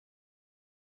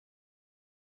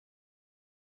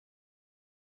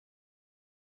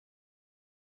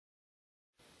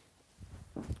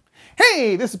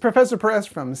Hey, this is Professor Perez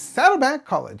from Saddleback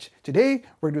College. Today,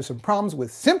 we're going to do some problems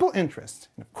with simple interest.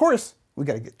 And of course, we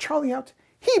got to get Charlie out.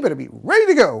 He better be ready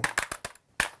to go.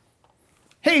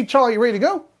 Hey, Charlie, you ready to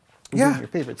go? Yeah. Your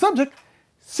favorite subject,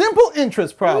 simple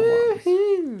interest problems.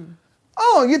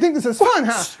 Oh, you think this is fun,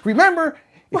 huh? Remember,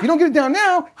 if you don't get it down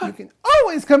now, you can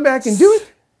always come back and do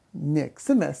it next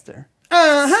semester.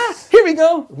 Here we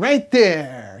go, right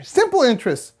there. Simple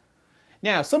interest.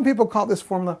 Now, some people call this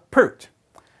formula PERT.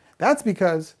 That's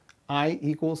because I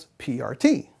equals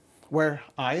PRT, where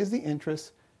I is the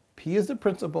interest, P is the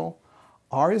principal,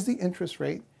 R is the interest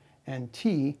rate, and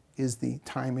T is the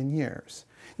time in years.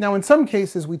 Now, in some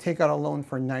cases, we take out a loan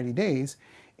for 90 days,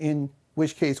 in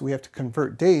which case we have to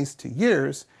convert days to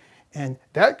years, and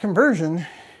that conversion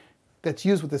that's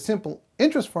used with the simple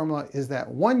interest formula is that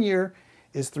 1 year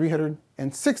is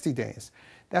 360 days.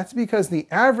 That's because the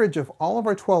average of all of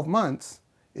our 12 months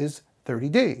is 30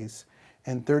 days,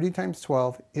 and 30 times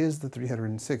 12 is the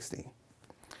 360.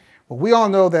 Well, we all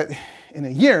know that in a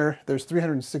year, there's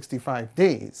 365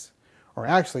 days, or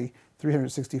actually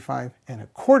 365 and a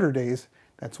quarter days.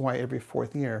 That's why every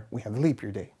fourth year we have leap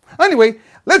year day. Anyway,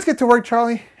 let's get to work,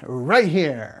 Charlie, right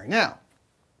here. Now,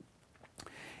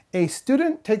 a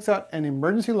student takes out an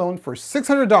emergency loan for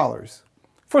 $600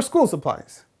 for school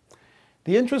supplies.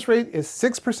 The interest rate is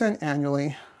 6%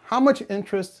 annually. How much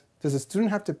interest does a student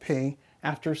have to pay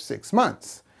after 6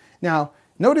 months? Now,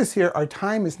 notice here our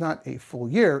time is not a full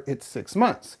year, it's 6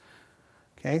 months.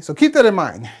 Okay, so keep that in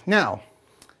mind. Now,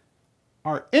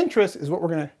 our interest is what we're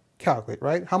going to calculate,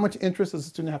 right? How much interest does a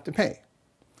student have to pay?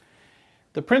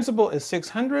 The principal is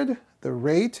 600, the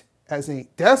rate as a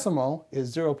decimal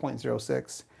is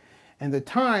 0.06, and the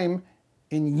time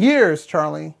in years,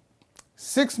 Charlie,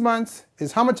 6 months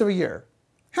is how much of a year?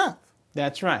 Half.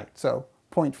 That's right, so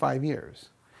 0.5 years.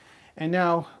 And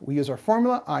now we use our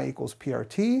formula, I equals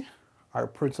PRT, our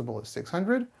principal is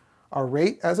 600, our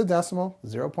rate as a decimal,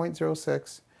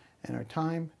 0.06, and our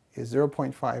time is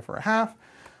 0.5 for a half.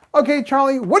 Okay,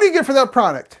 Charlie, what do you get for that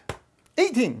product?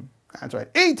 18. That's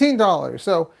right, $18.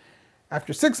 So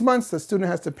after 6 months, the student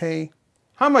has to pay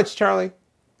how much, Charlie?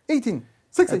 18.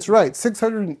 That's right,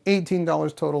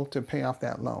 $618 total to pay off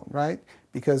that loan, right?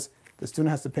 Because the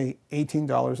student has to pay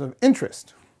 $18 of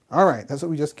interest. All right, that's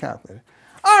what we just calculated.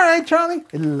 All right, Charlie,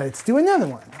 let's do another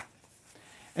one.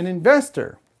 An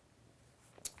investor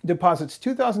deposits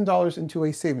 $2,000 into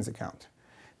a savings account.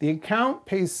 The account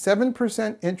pays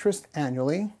 7% interest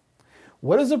annually.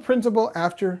 What is the principal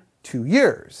after 2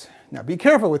 years? Now, be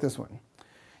careful with this one.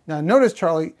 Now, notice,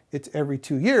 Charlie, it's every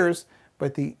 2 years,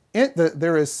 but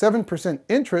there is 7%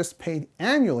 interest paid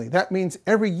annually. That means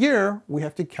every year we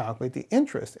have to calculate the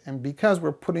interest. And because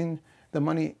we're putting the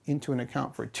money into an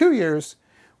account for 2 years,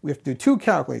 we have to do 2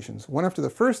 calculations, one after the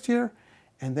first year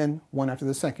and then one after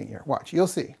the second year. Watch, you'll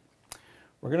see.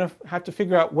 We're going to have to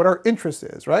figure out what our interest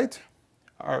is, right?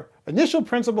 Our initial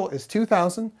principal is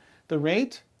 $2,000. The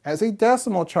rate as a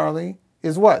decimal, Charlie,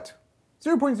 is what?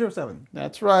 0.07.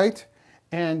 That's right.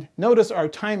 And notice our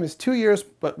time is 2 years,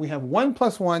 but we have 1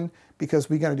 plus 1 because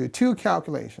we got to do 2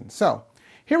 calculations. So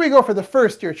here we go for the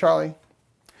first year, Charlie.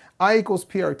 I equals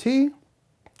PRT.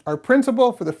 Our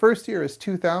principal for the first year is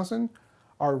 $2,000.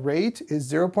 Our rate is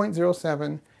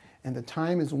 0.07, and the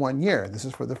time is 1 year. This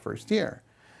is for the first year.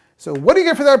 So what do you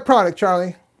get for that product,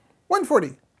 Charlie?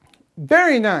 $140.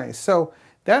 Very nice. So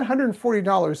that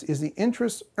 $140 is the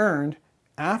interest earned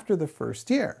after the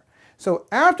first year. So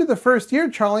after the first year,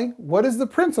 Charlie, what is the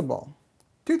principal?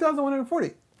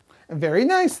 $2,140. Very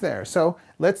nice there. So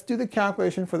let's do the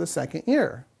calculation for the second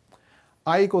year.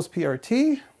 I equals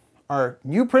PRT. Our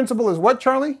new principal is what,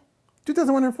 Charlie?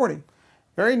 $2,140.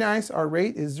 Very nice. Our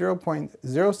rate is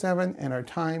 0.07 and our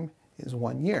time is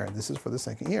 1 year. This is for the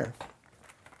second year.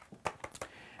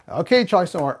 Okay, Charlie,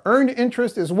 so our earned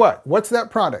interest is what? What's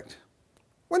that product?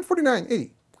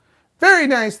 $149.80. Very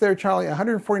nice there, Charlie,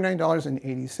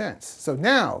 $149.80. So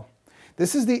now,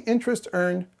 this is the interest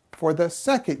earned for the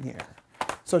second year.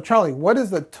 So Charlie, what is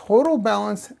the total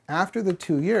balance after the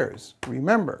 2 years?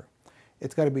 Remember,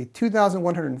 it's got to be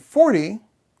 $2,140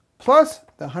 plus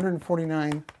the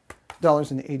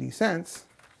 $149.80.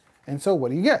 And so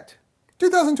what do you get?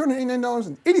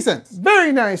 $2,289.80.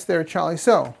 Very nice there, Charlie.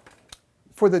 So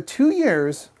for the 2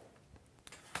 years,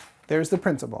 there's the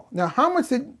principal. Now, how much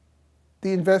did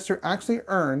the investor actually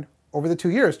earn over the 2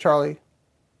 years, Charlie?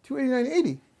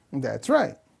 $289.80. That's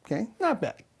right. Okay, not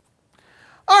bad.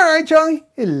 All right, Charlie,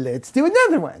 let's do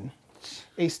another one.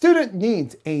 A student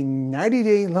needs a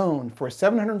 90-day loan for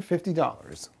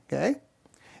 $750. Okay?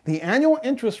 The annual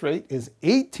interest rate is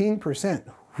 18%.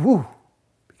 Whew,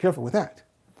 be careful with that.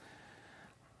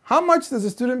 How much does the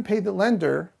student pay the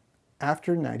lender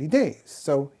after 90 days.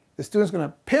 So the student's going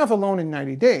to pay off the loan in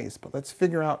 90 days, but let's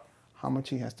figure out how much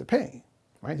he has to pay,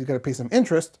 right? He's got to pay some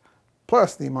interest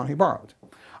plus the amount he borrowed.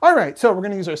 All right, so we're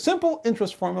going to use our simple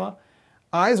interest formula.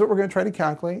 I is what we're going to try to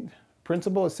calculate.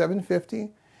 Principal is $750.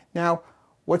 Now,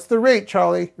 what's the rate,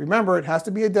 Charlie? Remember, it has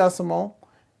to be a decimal.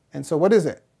 And so what is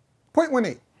it?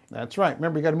 0.18. That's right.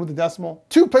 Remember, you got to move the decimal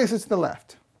 2 places to the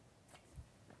left.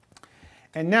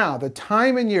 And now, the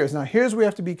time in years. Now, here's where we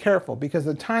have to be careful because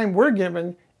the time we're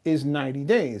given is 90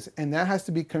 days, and that has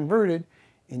to be converted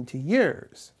into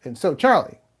years. And so,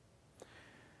 Charlie,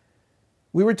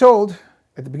 we were told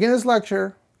at the beginning of this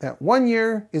lecture that 1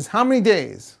 year is how many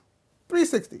days?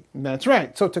 360. That's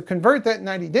right. So to convert that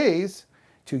 90 days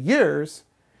to years,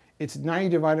 it's 90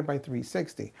 divided by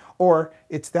 360, or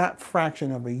it's that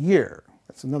fraction of a year.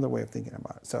 That's another way of thinking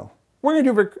about it. So we're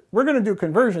going to do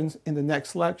conversions in the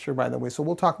next lecture, by the way, so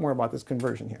we'll talk more about this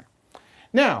conversion here.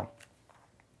 Now,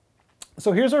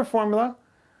 so here's our formula.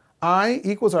 I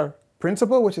equals our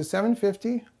principal, which is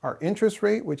 $750, our interest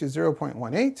rate, which is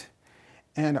 0.18,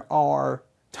 and our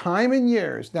time in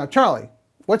years. Now, Charlie,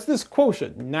 what's this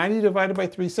quotient? 90 divided by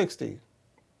 360.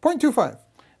 0.25.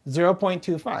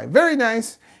 0.25. Very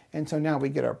nice. And so now we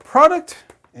get our product.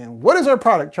 And what is our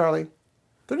product, Charlie?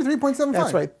 33.75.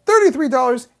 That's right,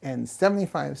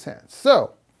 $33.75.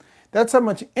 So that's how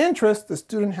much interest the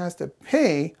student has to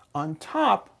pay on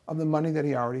top of the money that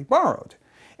he already borrowed.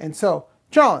 And so,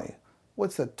 Charlie,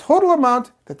 what's the total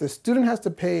amount that the student has to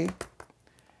pay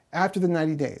after the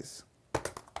 90 days?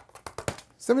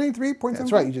 73.75.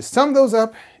 That's right, you just sum those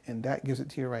up and that gives it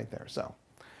to you right there. So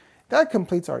that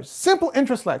completes our simple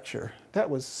interest lecture. That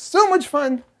was so much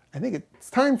fun. I think it's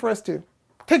time for us to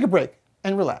take a break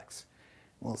and relax.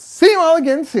 We'll see you all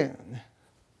again soon.